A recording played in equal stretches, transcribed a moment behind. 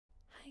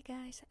Hey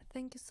guys,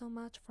 thank you so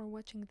much for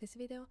watching this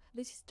video.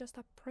 This is just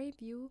a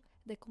preview.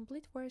 The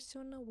complete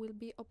version will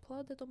be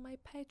uploaded on my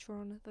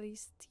Patreon, that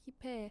is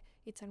TP.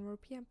 It's an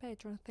European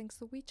Patreon, thanks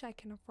to which I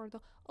can afford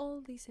all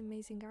these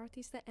amazing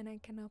artists and I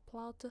can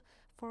upload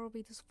 4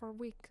 videos per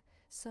week.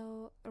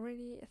 So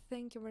really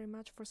thank you very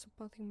much for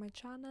supporting my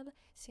channel.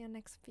 See you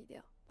next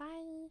video.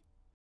 Bye!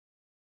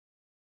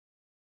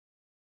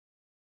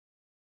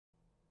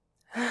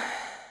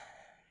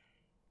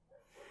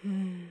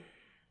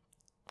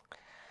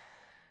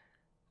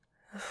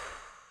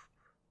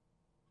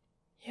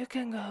 You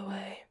can go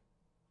away.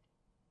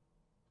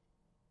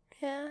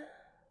 Yeah,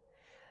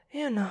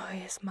 you know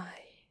he's my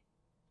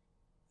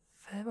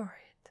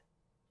favorite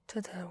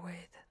to deal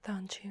with,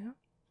 don't you?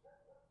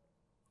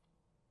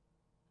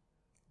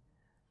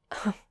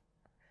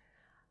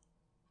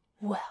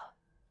 Well,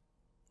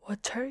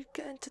 what are you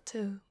going to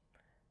do?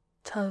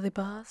 Tell the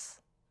boss?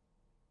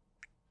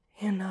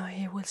 You know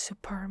he will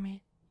support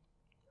me.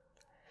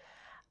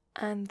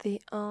 I'm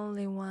the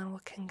only one who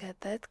can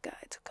get that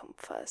guy to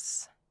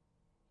confess.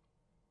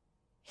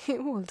 He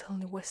would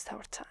only waste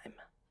our time.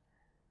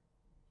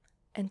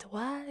 And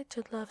while I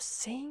do love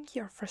seeing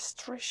your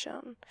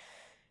frustration,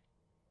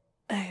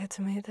 I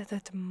admit that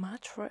I'd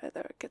much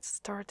rather get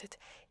started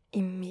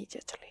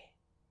immediately.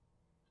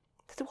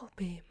 That will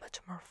be much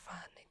more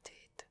fun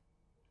indeed.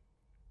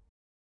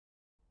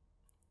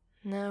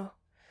 Now,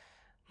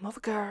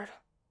 move guard.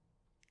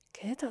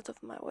 Get out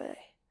of my way.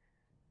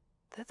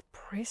 That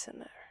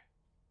prisoner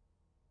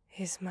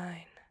is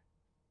mine.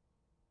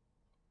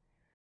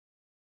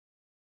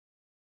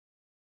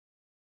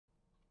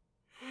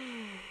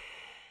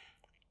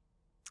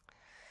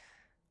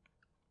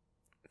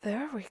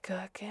 There we go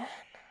again.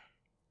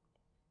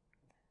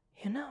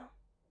 You know,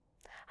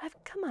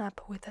 I've come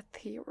up with a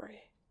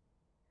theory.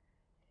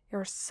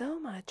 You're so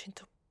much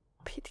into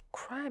petty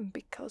crime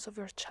because of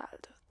your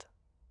childhood.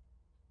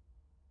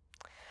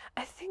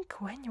 I think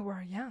when you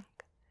were young,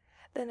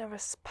 they never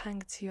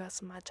spanked you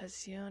as much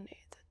as you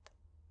needed.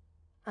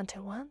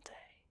 Until one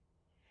day,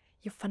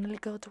 you finally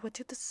got what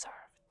you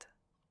deserved.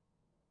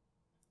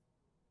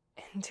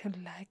 And you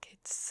like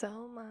it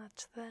so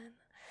much then,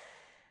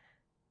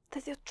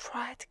 that you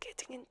tried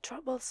getting in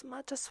trouble as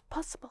much as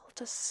possible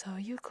just so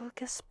you could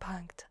get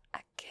spanked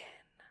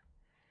again.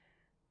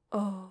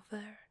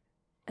 Over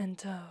and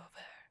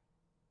over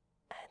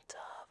and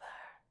over.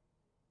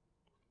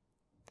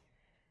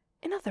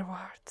 In other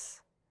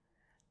words,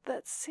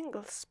 that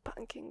single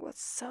spanking was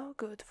so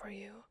good for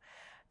you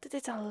that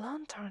it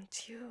alone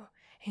turned you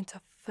into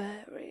a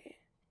very,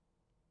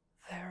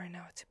 very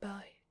naughty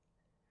boy.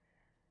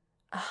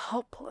 A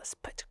hopeless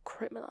petty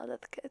criminal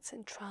that gets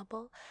in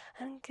trouble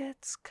and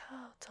gets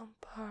caught on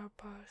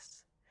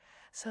purpose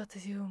so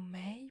that you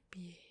may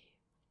be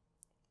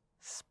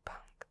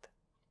spanked.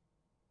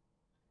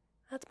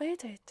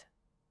 Admit it.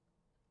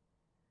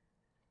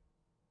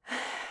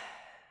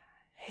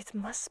 It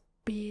must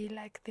be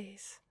like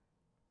this.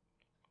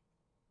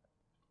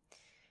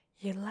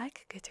 You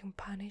like getting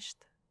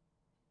punished,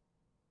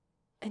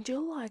 and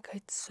you like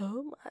it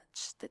so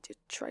much that you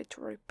try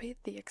to repeat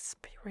the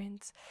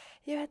experience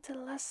you had the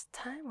last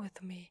time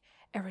with me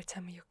every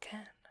time you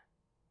can.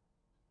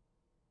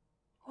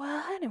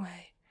 Well,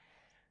 anyway,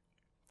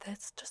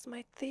 that's just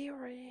my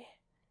theory.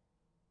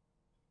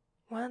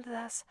 One that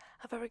has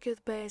a very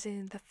good base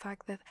in the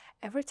fact that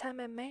every time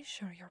I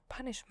measure your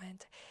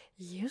punishment,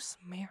 you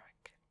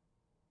smirk.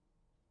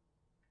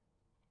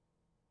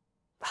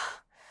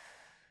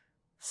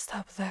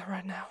 Stop there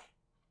right now.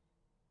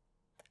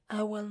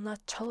 I will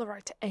not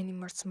tolerate any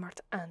more smart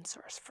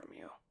answers from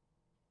you.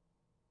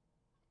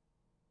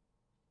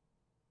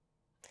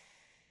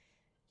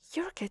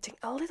 You're getting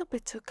a little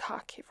bit too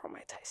cocky for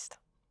my taste.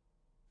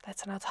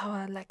 That's not how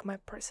I like my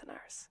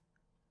prisoners.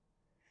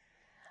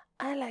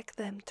 I like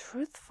them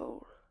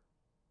truthful,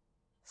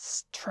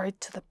 straight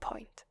to the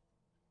point.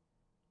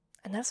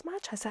 And as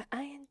much as I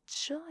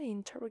enjoy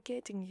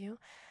interrogating you,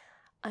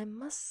 I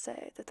must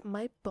say that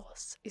my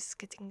boss is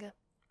getting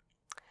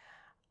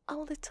a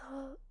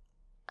little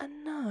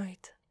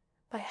annoyed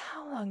by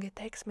how long it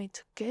takes me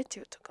to get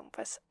you to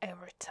confess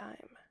every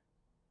time.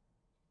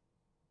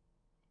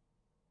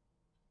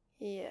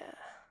 Yeah.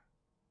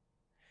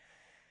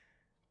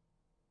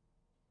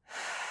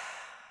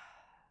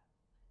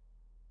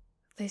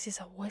 This is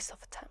a waste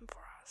of time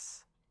for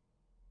us.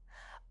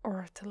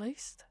 Or at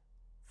least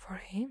for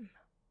him.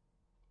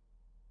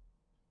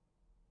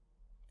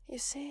 You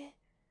see,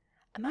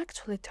 I'm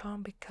actually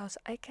torn because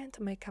I can't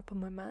make up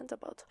my mind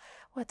about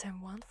what I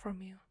want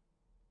from you.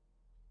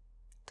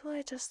 Do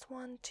I just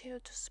want you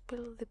to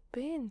spill the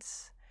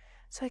beans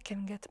so I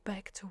can get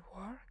back to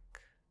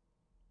work?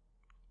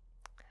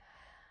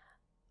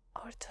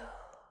 Or do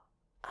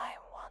I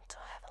want to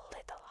have a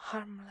little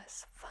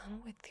harmless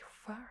fun with you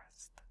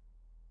first?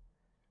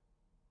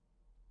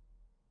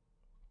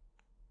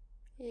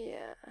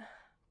 Yeah,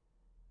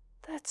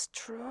 that's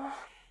true.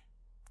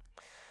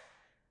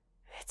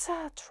 It's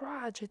a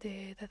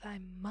tragedy that I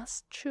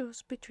must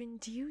choose between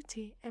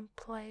duty and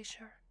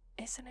pleasure,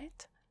 isn't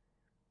it?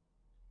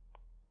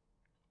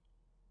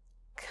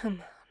 Come on.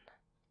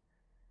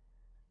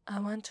 I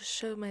want to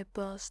show my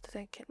boss that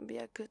I can be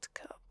a good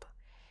cop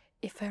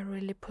if I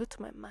really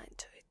put my mind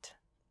to it.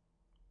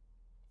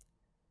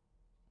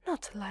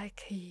 Not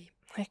like he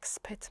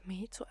expects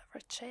me to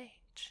ever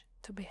change,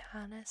 to be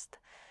honest,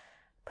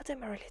 but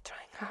I'm really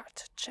trying hard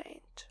to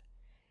change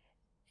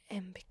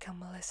and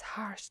become less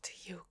harsh to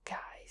you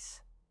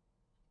guys.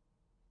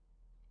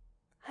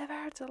 I've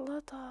heard a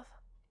lot of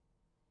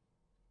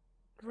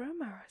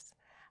rumors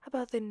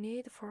about the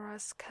need for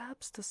us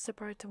cops to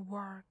separate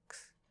work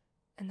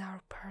and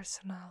our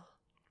personal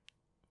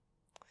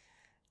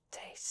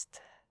taste.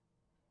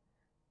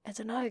 I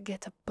do not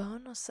get a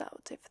bonus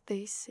out if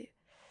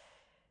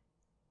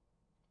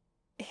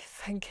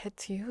I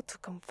get you to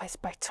confess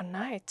by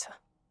tonight.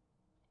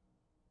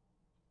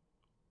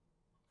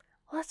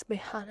 Let's be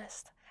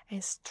honest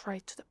and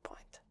straight to the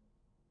point.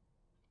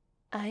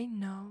 I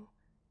know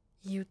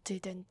you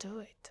didn't do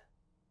it.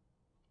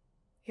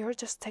 You're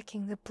just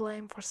taking the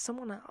blame for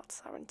someone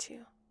else, aren't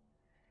you?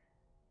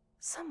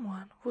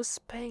 Someone who's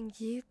paying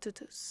you to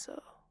do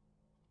so,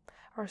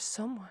 or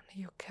someone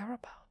you care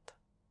about.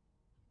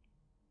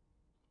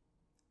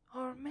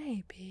 Or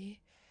maybe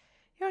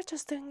you're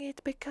just doing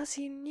it because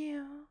you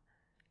knew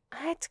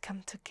I'd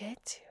come to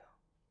get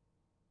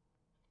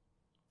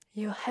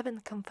you. You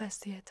haven't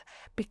confessed yet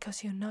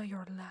because you know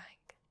you're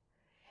lying,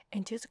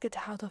 and you'd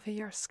get out of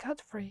here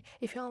scot-free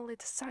if you only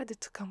decided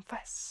to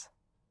confess.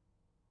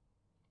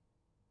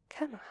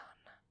 Come on.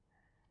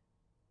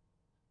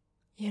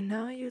 You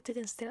know you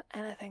didn't steal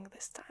anything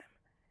this time.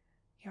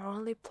 You're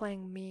only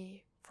playing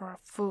me for a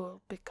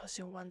fool because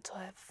you want to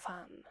have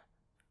fun.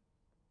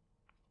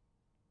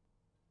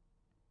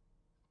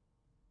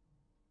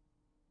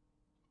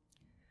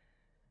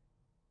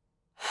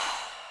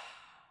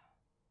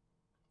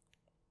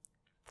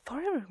 For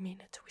every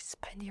minute we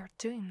spend here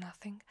doing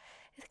nothing,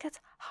 it gets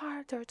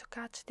harder to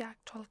catch the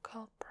actual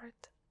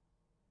culprit.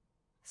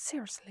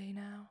 Seriously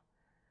now,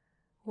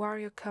 what are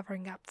you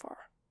covering up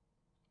for?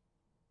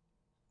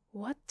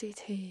 What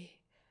did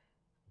he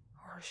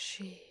or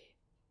she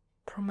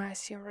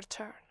promise you in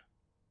return?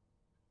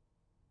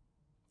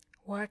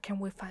 Where can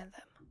we find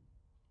them?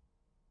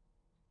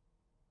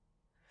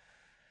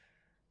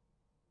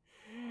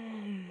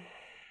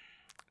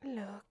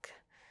 Look,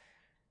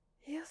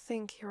 you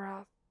think you're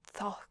a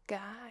tough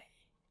guy.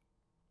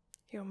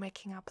 You're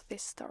making up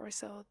this story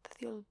so that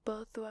you'll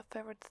both do a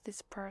favor to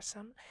this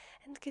person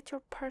and get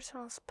your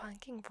personal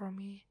spanking from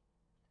me.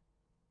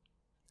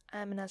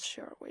 I'm not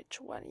sure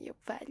which one you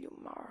value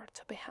more,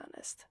 to be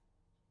honest.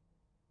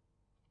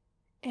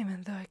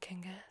 Even though I can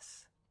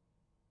guess.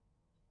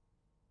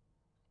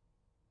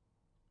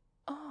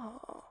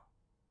 Oh.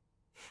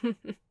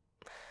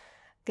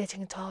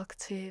 Getting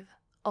talkative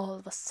all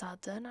of a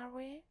sudden, are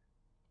we?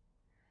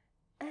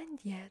 And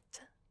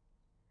yet,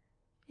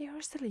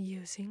 you're still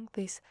using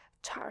this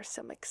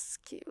tiresome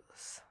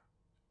excuse.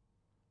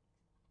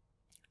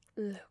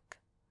 Look,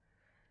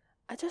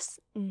 I just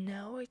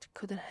know it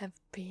couldn't have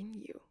been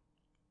you.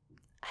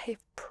 I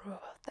have proof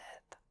of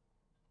that.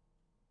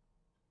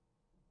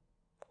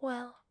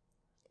 Well,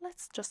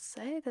 let's just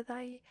say that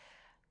I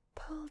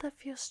pulled a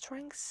few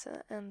strings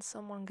and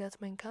someone got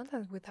me in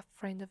contact with a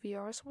friend of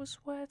yours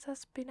whose word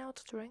has been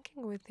out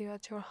drinking with you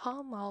at your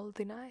home all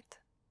the night.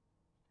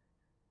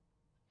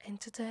 And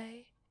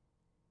today,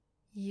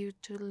 you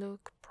two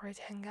look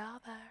pretty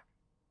hungover.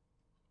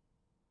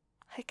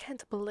 I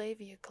can't believe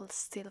you could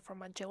steal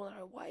from a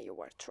jeweler while you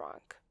were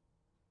drunk.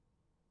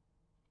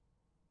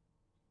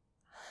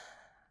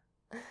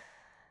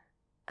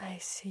 I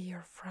see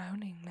you're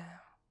frowning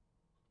now.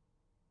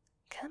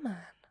 Come on.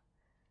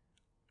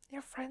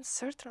 Your friend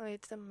certainly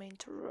didn't mean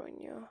to ruin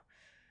you.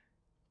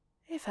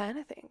 If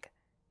anything,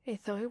 he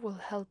thought it will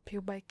help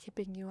you by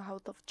keeping you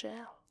out of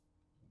jail.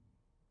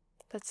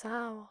 That's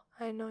how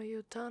I know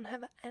you don't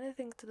have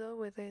anything to do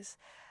with this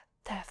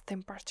theft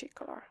in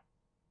particular.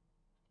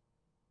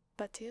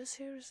 But do you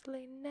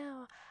seriously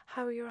know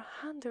how you're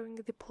handling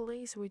the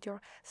police with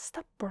your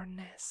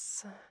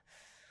stubbornness?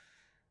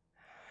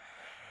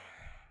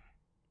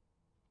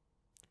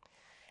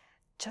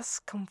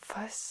 Just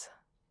confess.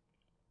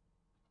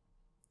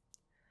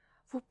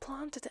 We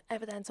planted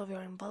evidence of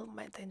your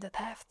involvement in the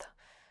theft.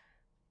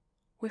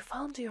 We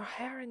found your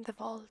hair in the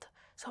vault,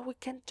 so we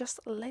can't just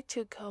let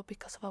you go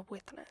because of a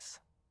witness.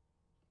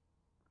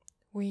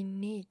 We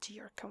need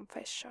your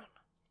confession.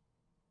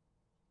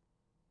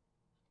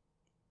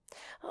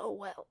 Oh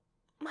well,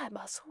 my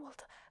boss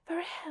would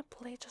very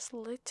happily just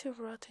let you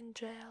rot in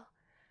jail,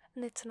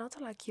 and it's not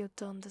like you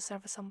don't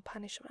deserve some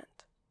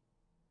punishment.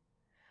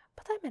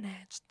 But I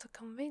managed to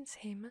convince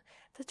him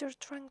that you're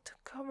trying to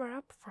cover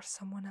up for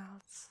someone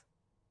else.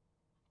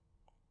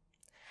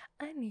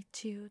 I need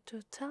you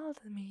to tell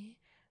me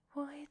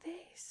why it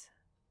is.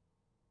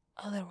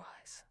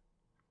 Otherwise,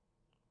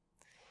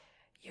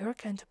 you're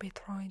going to be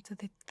thrown into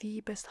the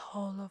deepest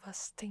hole of a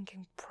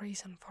stinking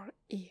prison for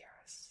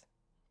years.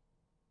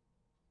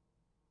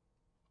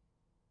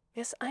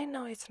 Yes, I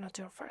know it's not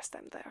your first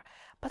time there,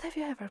 but have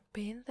you ever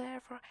been there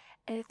for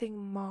anything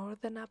more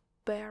than a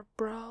bear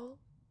brawl?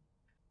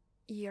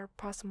 year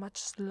pass much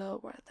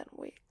slower than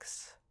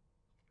weeks,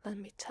 let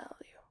me tell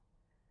you.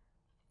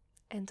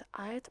 And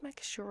I'd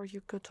make sure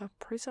you go to a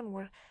prison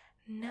where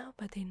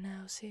nobody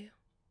knows you.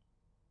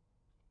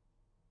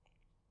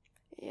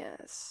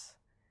 Yes,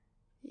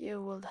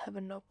 you would have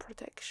no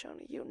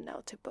protection, you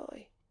naughty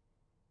boy.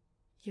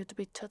 You'd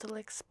be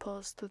totally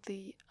exposed to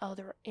the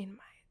other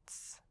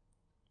inmates.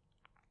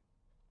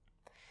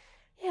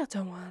 You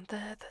don't want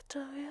that, do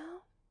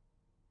you?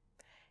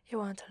 You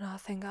want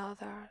nothing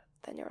other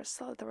than your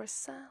solitary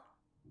cell.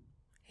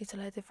 It's a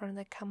lady from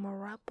the camera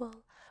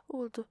rabble who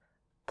would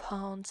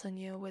pounce on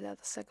you without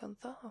a second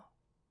thought.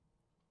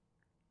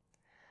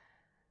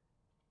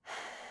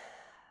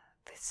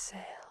 This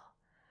cell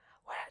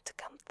where I'd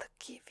come to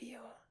give you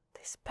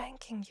the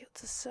spanking you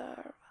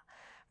deserve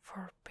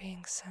for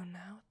being so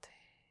naughty.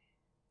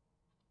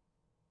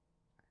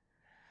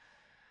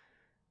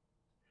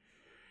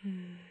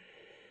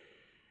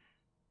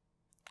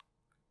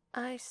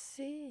 I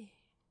see.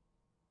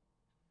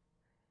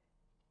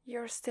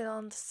 You're still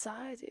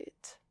undecided,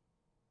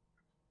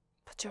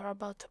 but you're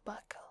about to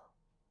buckle.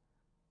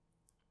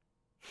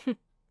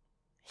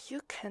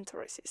 You can't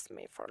resist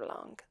me for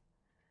long.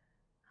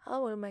 I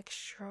will make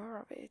sure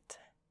of it.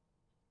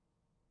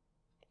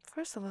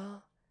 First of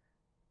all,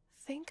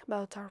 think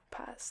about our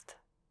past.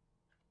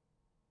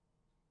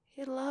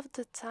 You loved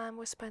the time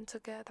we spent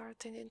together,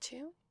 didn't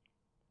you?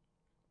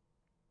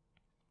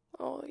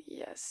 Oh,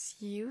 yes,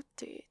 you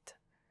did.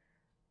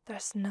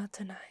 There's no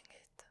denying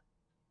it.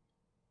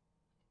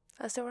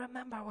 I still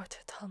remember what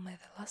you told me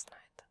the last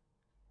night.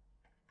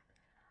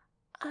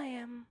 I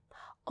am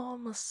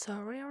almost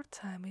sorry our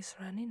time is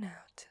running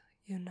out,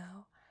 you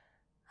know.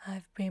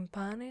 I've been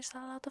punished a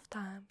lot of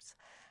times,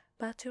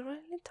 but you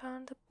really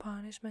turned the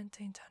punishment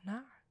into an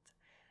art,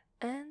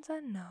 and I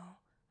know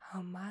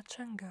how much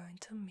I'm going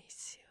to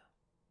miss you.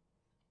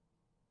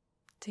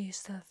 Do you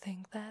still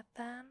think that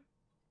then?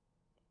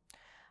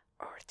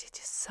 Or did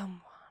you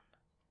someone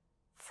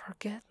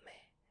forget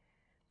me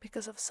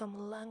because of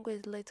some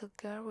languid little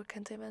girl who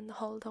can't even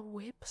hold a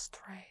whip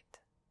straight?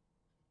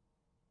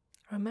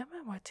 Remember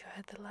what you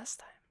had the last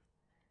time.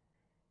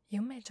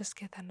 You may just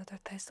get another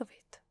taste of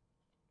it,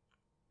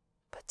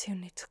 but you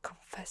need to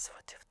confess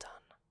what you've done.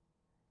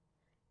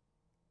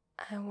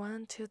 I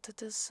want you to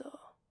do so.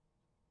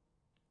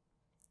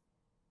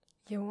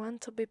 You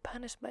want to be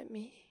punished by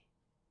me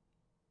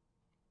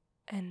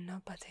and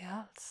nobody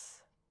else.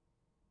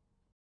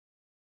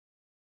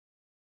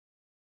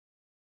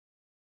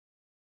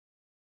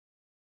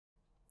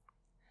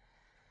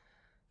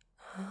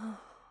 Oh,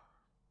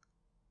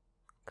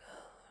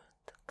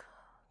 good,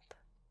 good.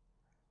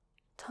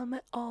 Tell me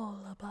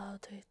all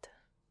about it.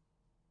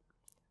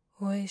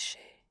 Who is she?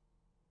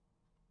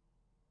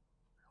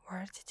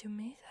 Where did you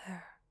meet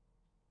her?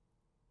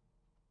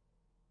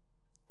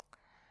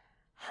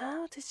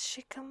 How did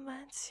she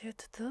convince you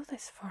to do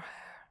this for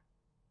her?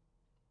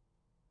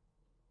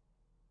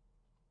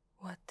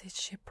 What did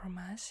she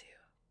promise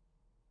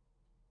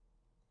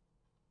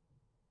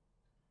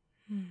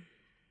you?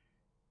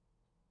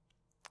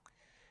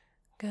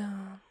 Go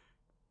on.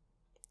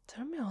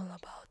 Tell me all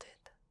about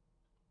it.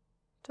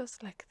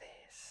 Just like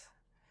this.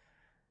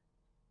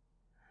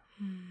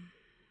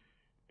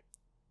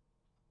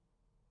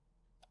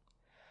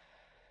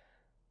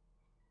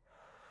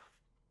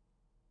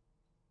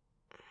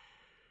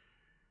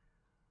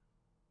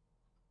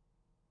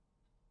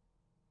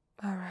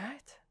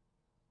 Alright.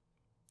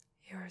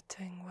 You're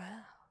doing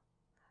well.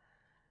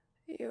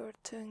 You're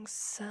doing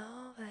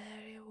so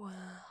very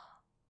well.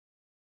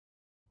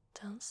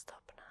 Don't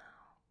stop now.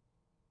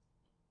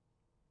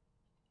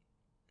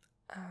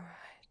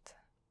 Alright.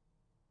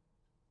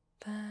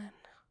 Then,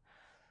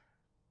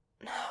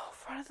 now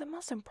for the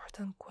most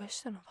important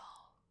question of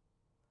all.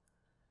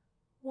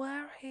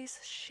 Where is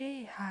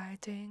she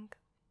hiding?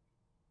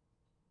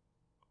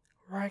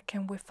 Where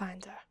can we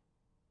find her?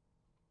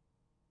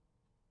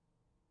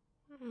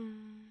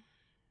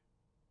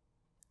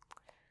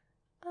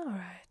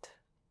 Alright.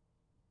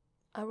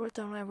 I wrote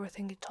down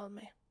everything you told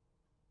me.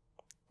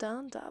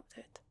 Don't doubt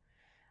it.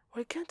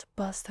 We're going to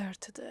bust her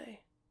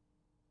today.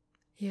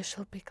 You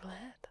shall be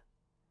glad.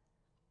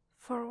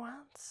 For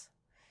once,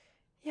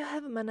 you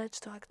have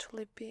managed to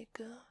actually be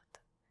good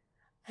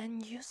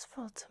and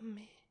useful to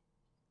me.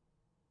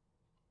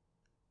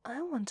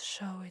 I want to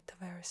show it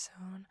very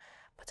soon,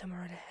 but I'm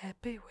really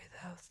happy with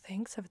how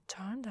things have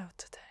turned out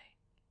today.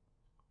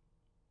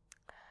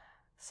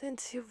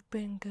 Since you've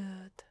been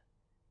good,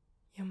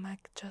 you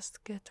might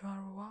just get a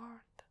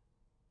reward.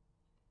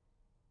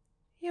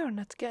 You're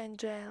not going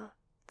to jail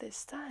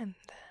this time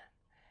then.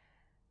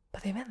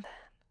 But even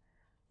then,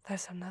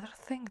 there's another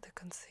thing to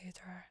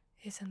consider,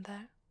 isn't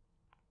there?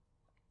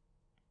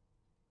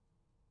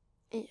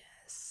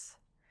 Yes.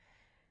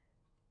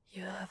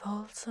 You have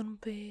also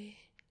been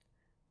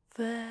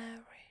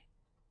very,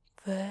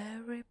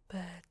 very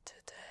bad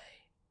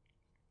today.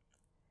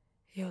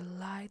 You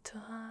lied to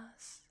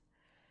us.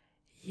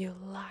 You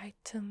lied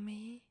to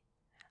me,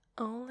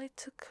 only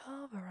to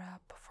cover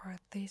up for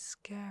this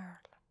girl.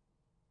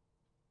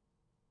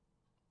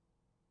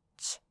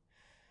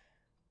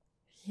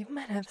 You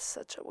men have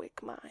such a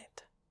weak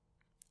mind.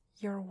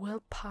 Your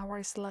willpower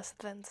is less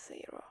than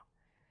 0.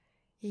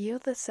 You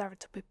deserve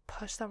to be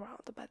pushed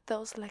around by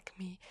those like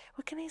me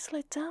who can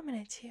easily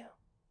dominate you.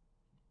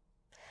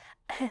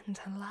 And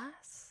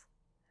alas,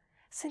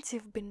 since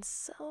you've been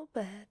so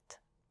bad,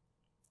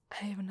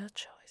 I have no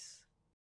choice.